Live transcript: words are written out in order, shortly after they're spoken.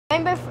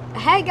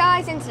Hey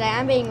guys, and today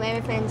I'm being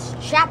Rainbow Friends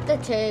Chapter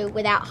 2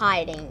 without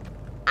hiding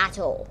at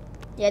all.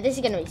 Yeah, this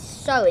is going to be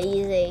so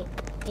easy.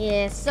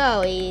 Yeah,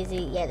 so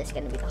easy. Yeah, this is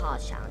going to be the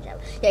hardest challenge ever.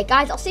 Yeah,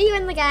 guys, I'll see you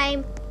in the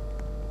game.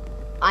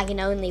 I can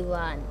only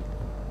run.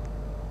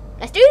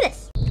 Let's do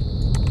this.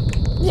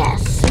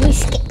 Yes, we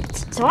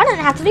skipped. So I don't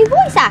have to do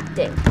voice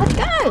acting. Let's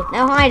go.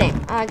 No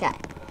hiding. Okay.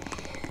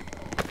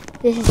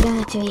 This is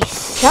going to be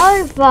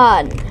so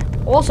fun.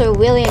 Also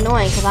really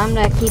annoying because I'm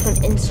going to keep on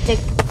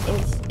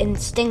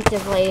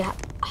instinctively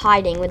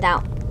hiding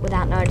without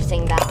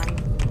noticing that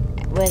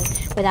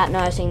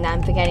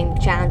I'm forgetting the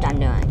challenge I'm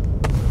doing.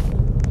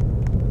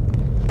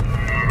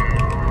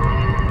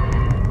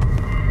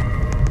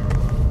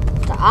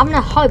 So I'm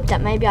gonna hope that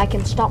maybe I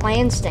can stop my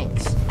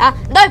instincts. No,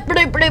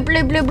 blue.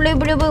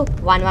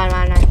 Run.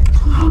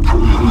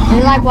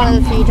 It's like one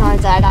of the few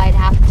times that I'd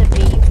have to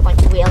be like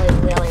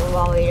really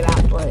worried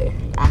about blue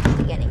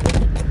actually getting me.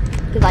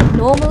 Because like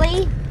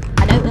normally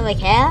I don't really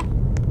care.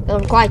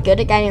 I'm quite good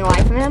at getting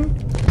away from him,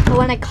 but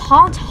when I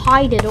can't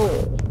hide at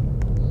all,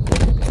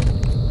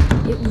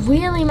 it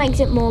really makes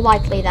it more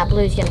likely that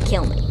Blue's gonna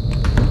kill me.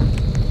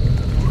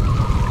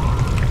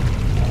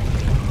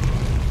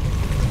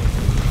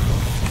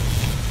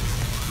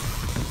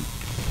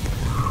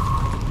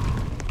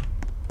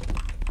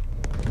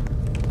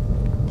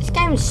 This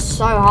game is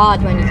so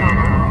hard when you can't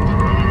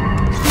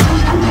hide.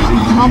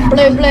 Oh,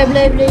 blue,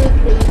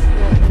 please.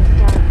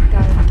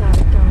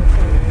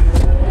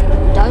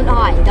 Don't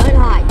hide.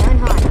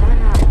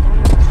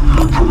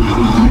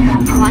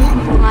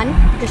 Run,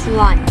 just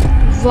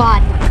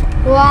run.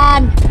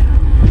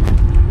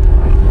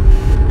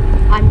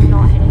 I'm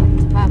not heading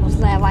to Purple's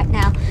lair right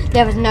now.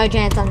 There was no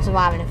chance I'm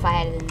surviving if I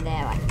headed in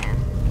there right now.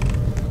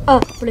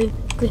 Oh, blue,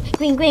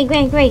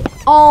 green.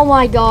 Oh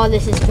my god,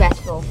 this is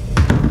stressful.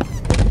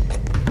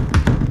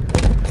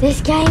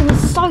 This game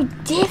is so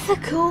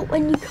difficult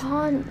when you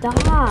can't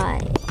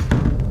die.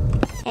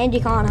 And you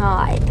can't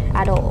hide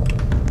at all.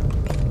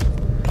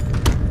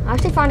 I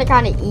actually find it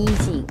kind of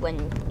easy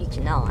when you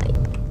can hide.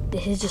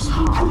 This is just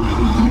hard.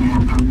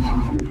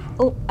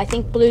 Oh, I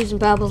think Blue's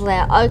and Purple's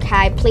there.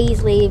 Okay,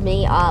 please leave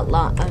me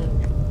alone.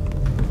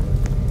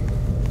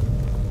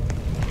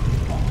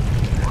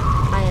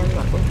 I am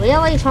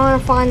really trying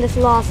to find this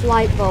last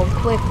light bulb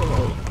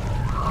quickly.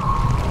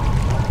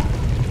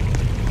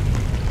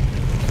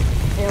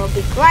 It would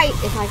be great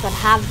if I could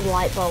have the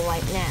light bulb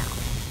right now.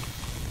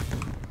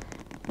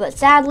 But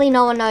sadly,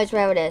 no one knows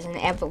where it is, and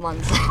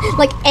everyone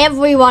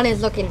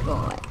is looking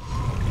for it.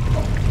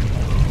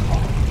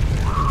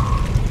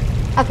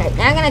 Okay,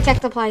 now I'm gonna check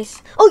the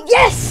place. Oh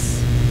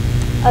yes!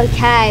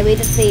 Okay, we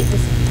just beat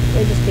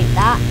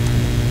that.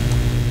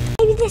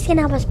 Maybe this can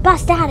help us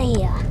bust out of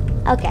here.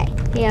 Okay,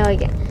 here we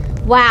go.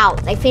 Wow,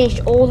 they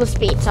finished all the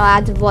speech, so I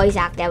had to voice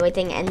act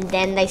everything, and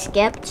then they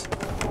skipped.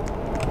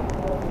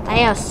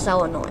 They are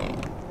so annoying.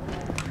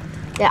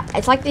 Yeah,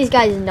 it's like these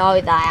guys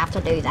know that I have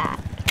to do that.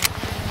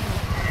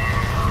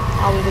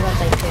 Oh, because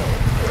they do.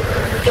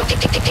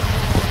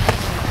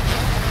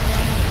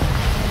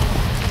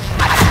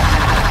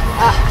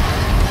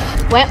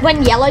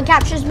 When yellow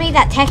captures me,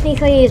 that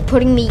technically is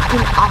putting me in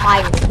a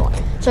hiding spot.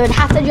 So I'd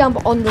have to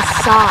jump on the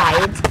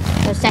side,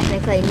 so it's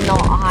technically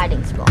not a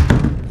hiding spot.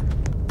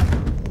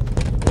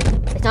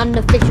 It's not an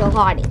official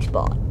hiding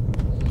spot.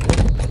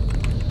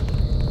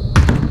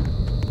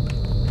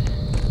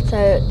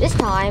 So this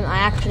time, I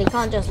actually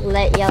can't just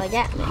let yellow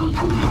get me.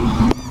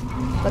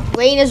 But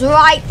green is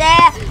right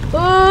there.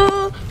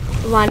 Ooh.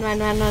 Run.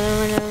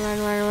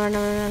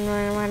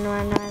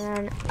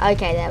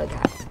 Okay, there we go.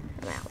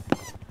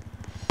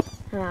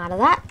 I'm out of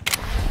that.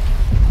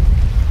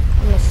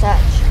 I'm gonna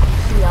search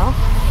here.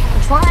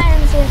 I'm trying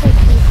to see if I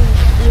can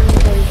even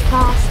go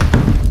past.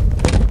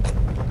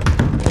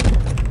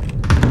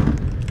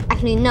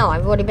 Actually, no,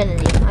 I've already been in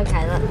here.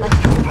 Okay, let's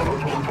try.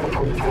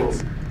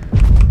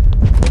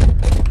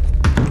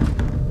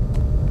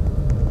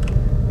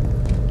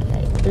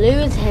 Okay, blue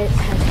has headed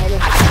to the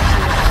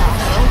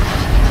castle.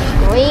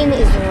 Green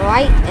is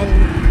right,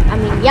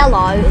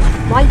 yellow is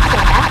right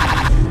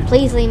there.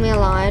 Please leave me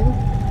alone.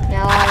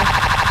 Yellow.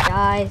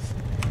 Guys,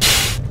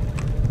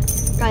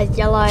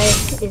 yellow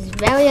is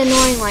very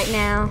annoying right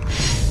now.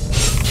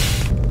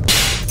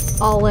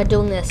 Oh, we're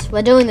doing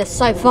this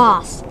so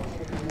fast.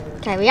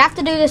 Okay, we have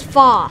to do this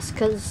fast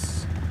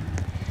because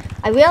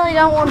I really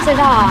don't want to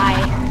die.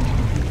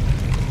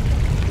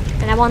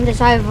 And I want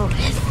this over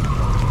with.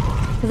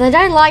 Because I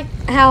don't like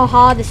how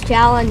hard this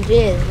challenge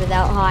is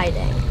without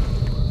hiding.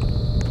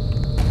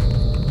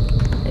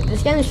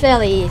 This game is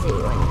fairly easy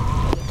when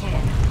you can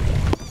hide.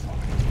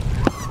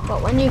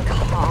 But when you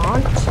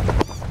can't,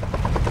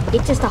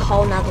 it's just a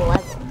whole nother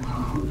level.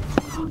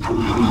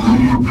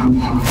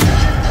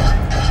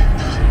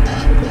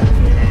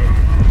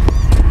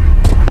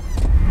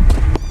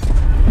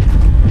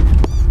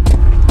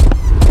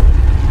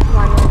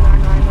 Run.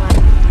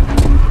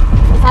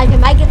 If I can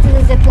make it to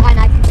the zip line,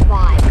 I can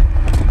survive.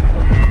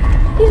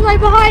 He's right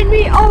behind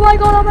me. Oh my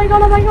god.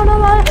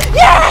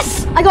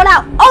 Yes! I got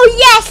out. Oh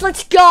yes,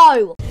 let's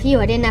go. Phew,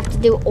 I didn't have to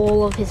do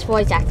all of his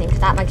voice acting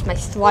because that makes my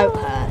throat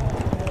hurt.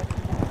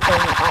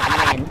 Doing an old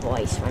man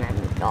voice when I'm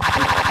not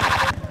an old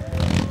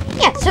man.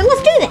 Yeah, so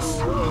let's do this.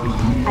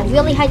 I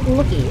really hate the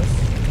lookies.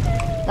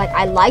 Like,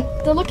 I like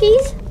the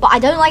lookies, but I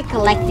don't like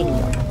collecting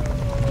them.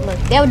 Look,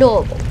 they're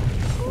adorable.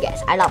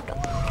 Yes, I love them.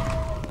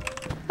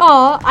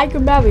 Oh, I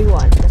could marry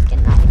one. Just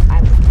kidding, I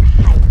would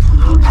hate.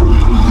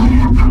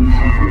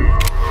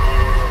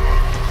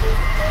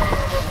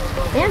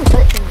 Yeah, I'm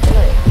searching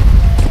blue.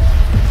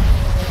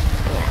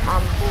 Yeah,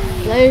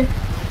 blue.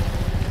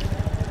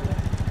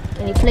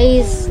 Can you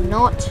please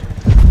not?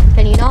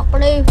 Can you not,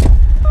 blue?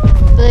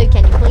 Blue,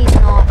 can you please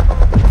not?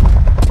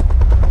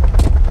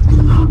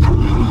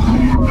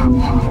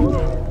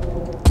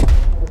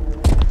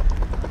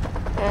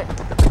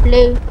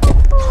 Blue.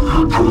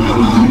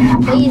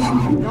 Please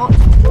not.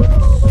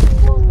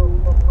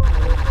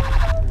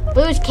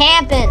 Blue's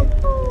camping.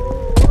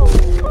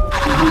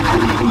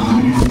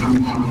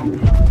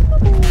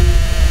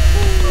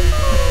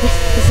 This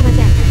is my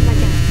chance. This is my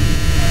chance.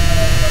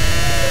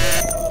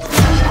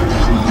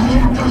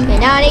 Okay,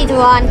 now I need to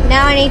run.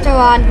 Now I need to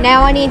run.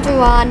 Now I need to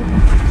run.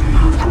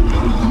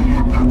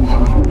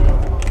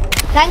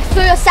 Thanks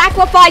for your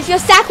sacrifice. Your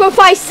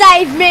sacrifice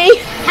saved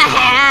me.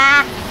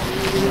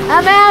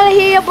 I'm out of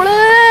here,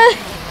 Blue.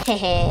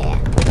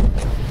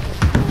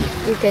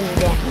 You couldn't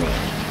get me.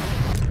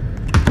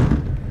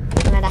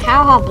 No matter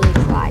how hard Blue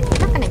tries, you're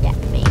not gonna get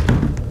me.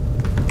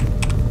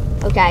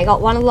 Okay, I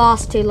got one of the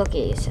last two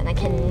lookies, and I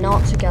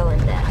cannot go in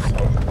there, so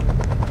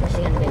this is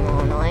gonna be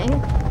more annoying.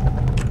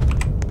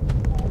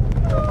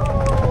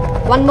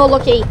 One more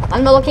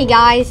lookie,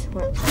 guys.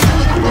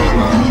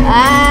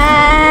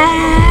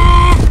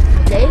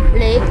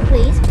 Blue,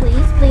 please,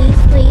 please, please,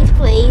 please,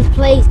 please, please,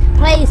 please,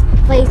 please,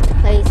 please,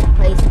 please,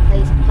 please,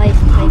 please,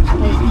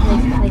 please,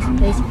 please,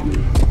 please,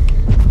 please.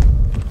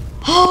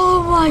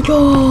 Oh my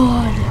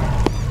god!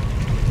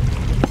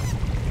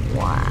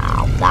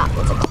 Wow, that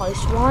was a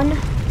close one.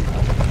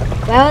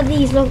 Where are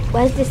these look?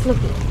 Where's this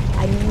looking?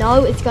 I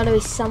know it's got to be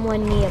somewhere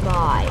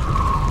nearby.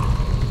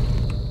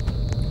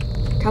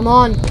 Come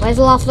on, where's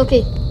the last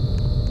lookie?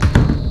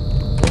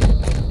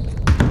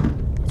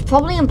 It's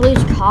probably in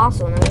Blue's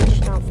castle, and I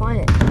just can't find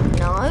it.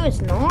 No,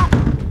 it's not.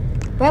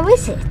 Where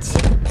is it?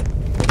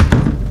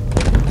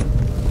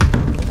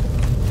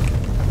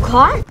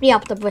 Can't be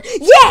up the bridge.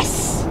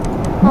 Yes!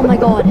 Oh my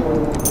god.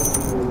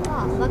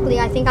 Oh, luckily,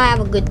 I think I have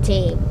a good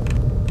team.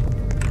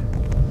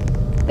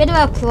 Bit of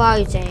a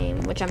pro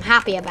team, which I'm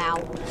happy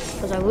about,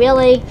 because I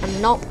really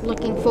am not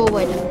looking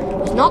forward. I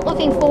was not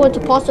looking forward to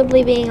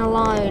possibly being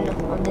alone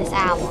on this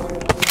hour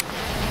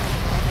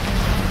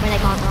when I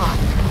can't run.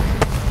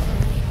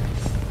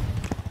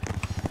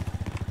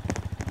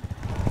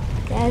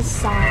 There's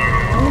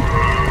Cyan.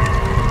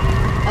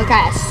 Okay,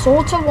 I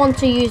sort of want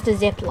to use the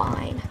zip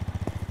line.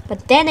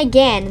 But then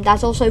again,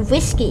 that's also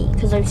risky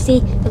because I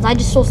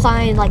just saw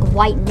Cyan like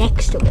right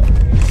next to it.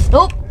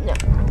 Oh, no.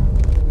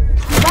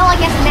 Well, I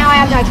guess now I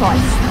have no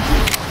choice.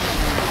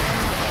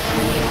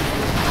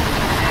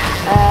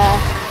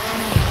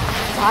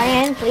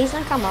 Cyan, please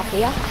don't come up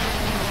here.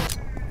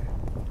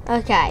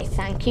 Okay,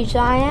 thank you,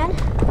 Cyan.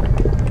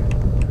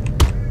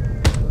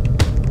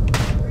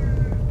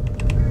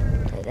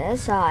 Okay,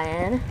 there's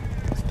Cyan.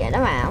 Let's get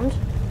around.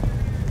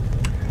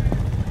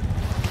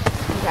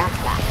 Grab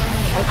that.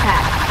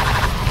 Okay.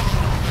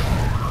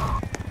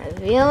 I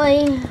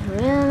really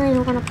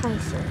don't want to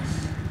place this.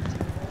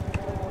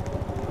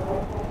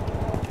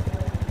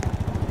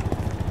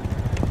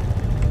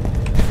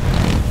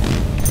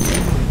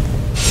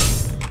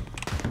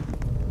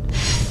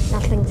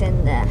 Nothing's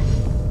in there.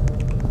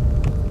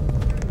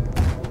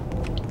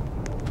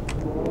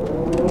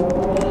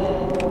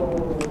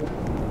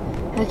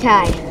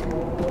 Okay.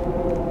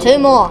 Two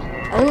more.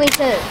 Only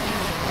two.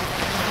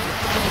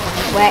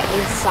 Where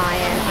is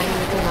Cyan? I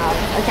need to know.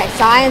 Okay,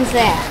 Cyan's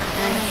there.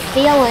 And I'm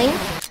feeling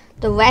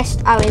the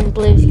rest are in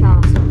Blue's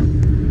castle.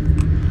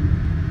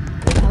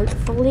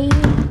 Hopefully,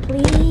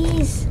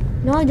 please.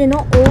 No, they're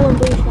not all in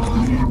Blue's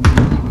castle.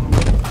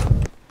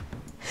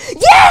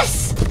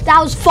 Yes!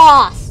 That was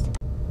fast.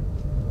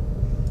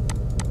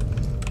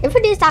 If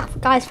it is that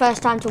guy's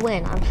first time to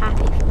win, I'm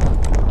happy for him.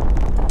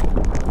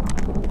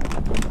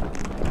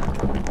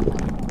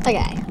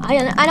 Okay,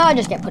 I know I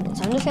just get put in,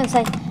 so I'm just going to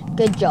say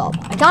good job.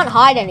 I can't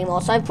hide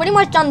anymore, so I've pretty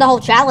much done the whole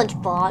challenge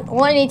part.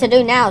 All I need to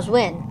do now is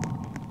win.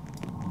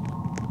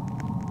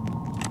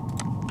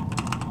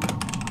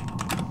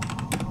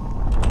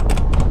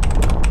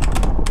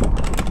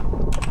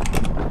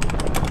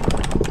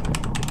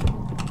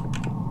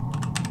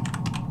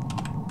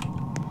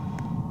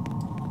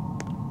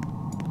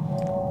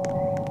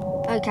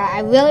 Okay,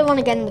 I really want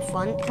to get in the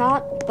front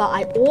cart, but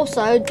I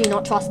also do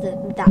not trust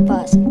that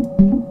person.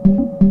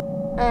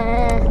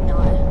 No.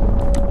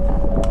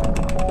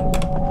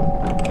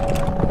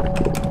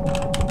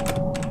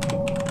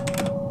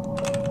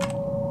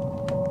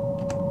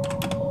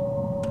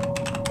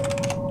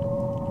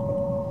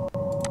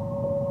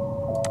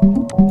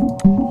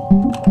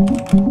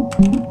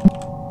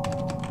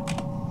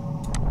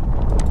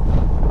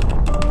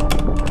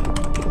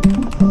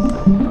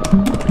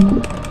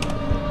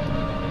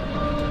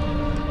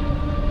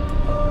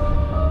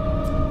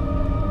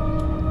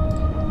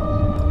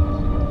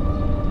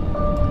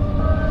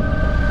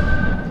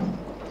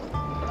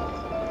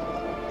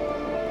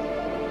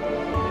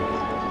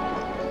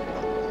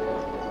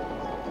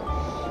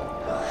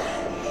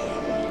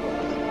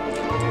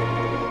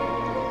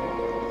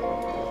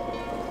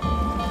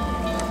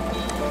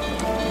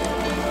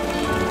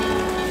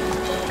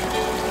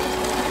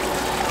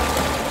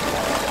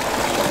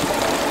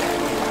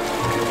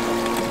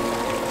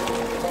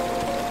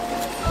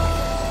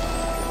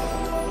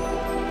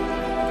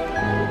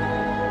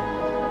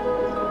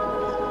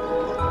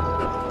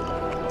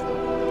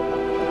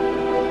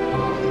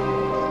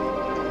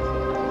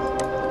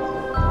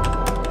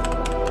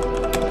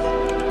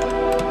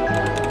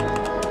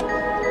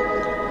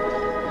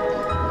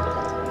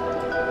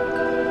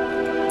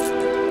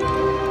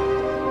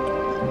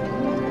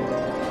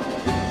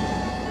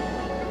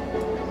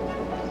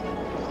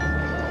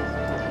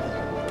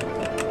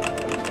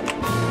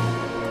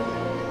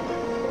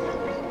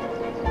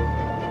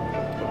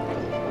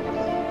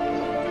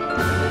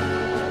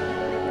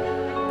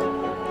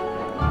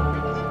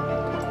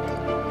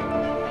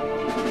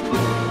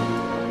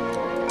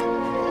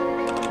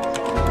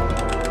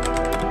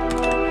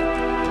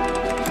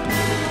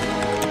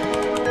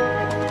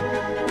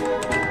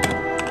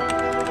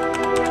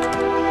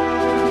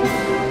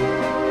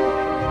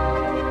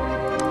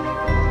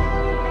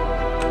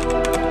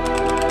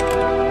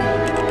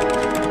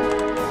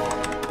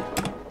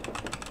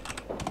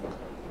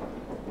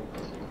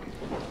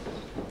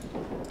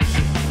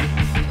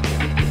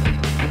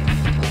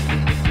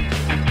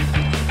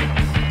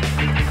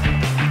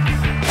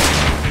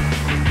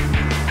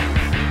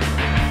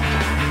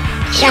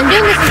 Yeah, I'm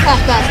doing this in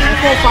first person.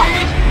 It's more fun.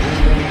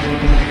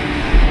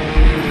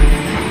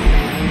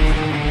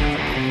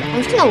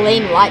 I'm just gonna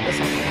lean right this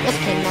one. Just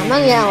kidding. I'm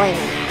only gonna lean.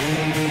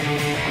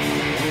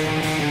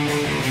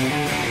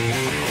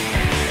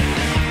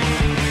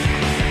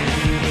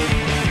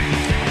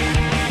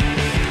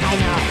 I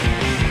know.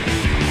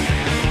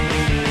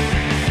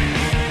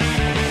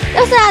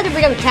 Just had a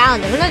bit of a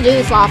challenge. I'm gonna do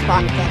this last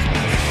part in the first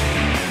place.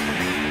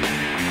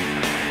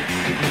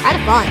 Kind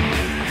of fun.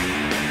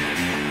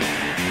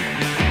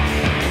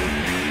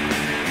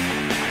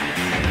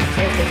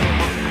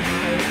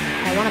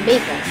 I want to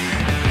beat this.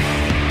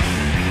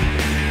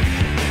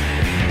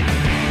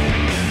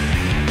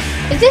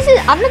 If this is,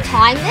 I'm gonna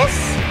time this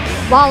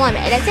while I'm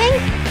editing,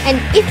 and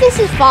if this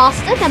is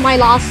faster than my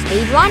last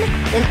speedrun,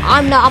 then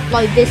I'm gonna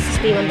upload this to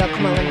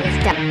speedrun.com when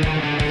it's done.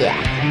 Yeah,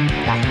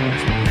 that's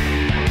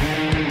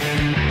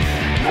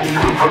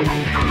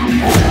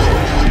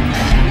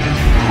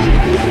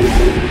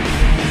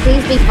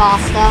Please be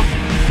faster.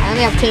 I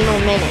only have 2 more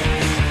minutes.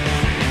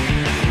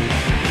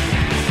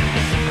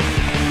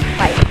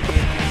 Right.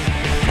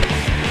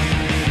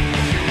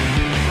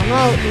 I'm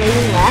gonna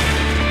lean left.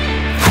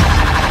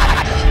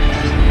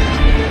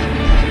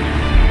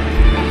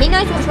 He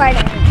knows what's right.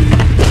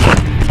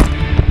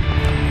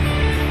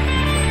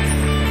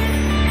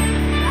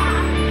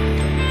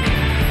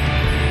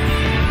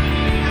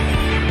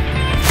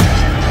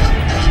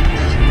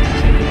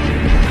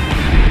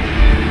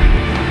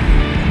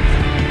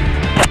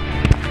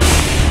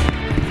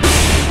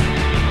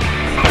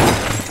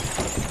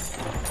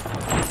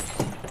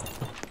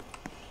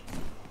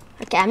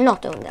 Okay, I'm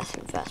not doing this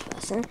in first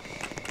person.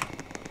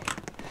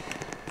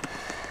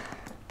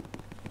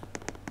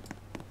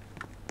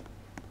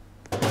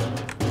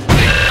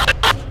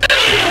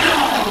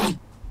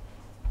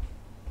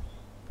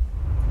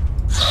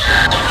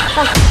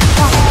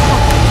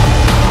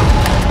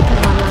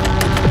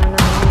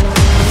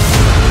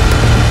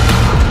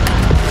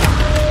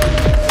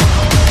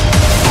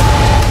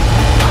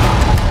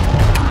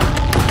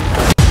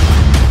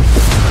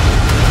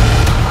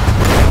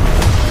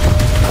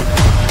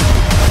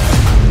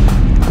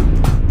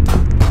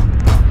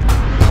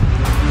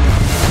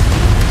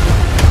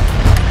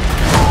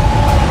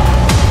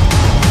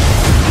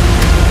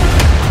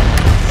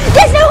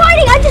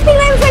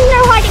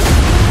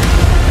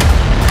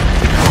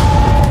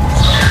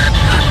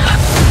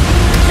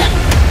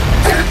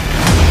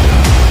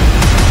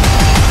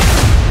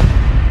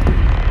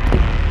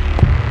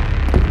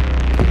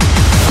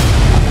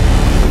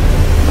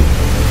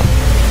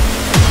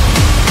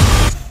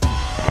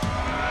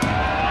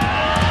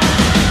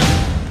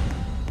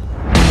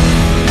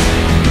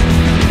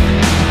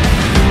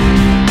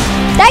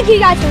 Thank you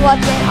guys for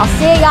watching. I'll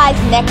see you guys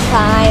next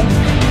time.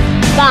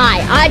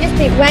 Bye. I just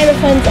beat Rainbow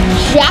Friends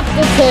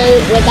Chapter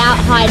 2 without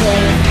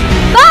hiding.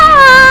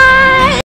 Bye!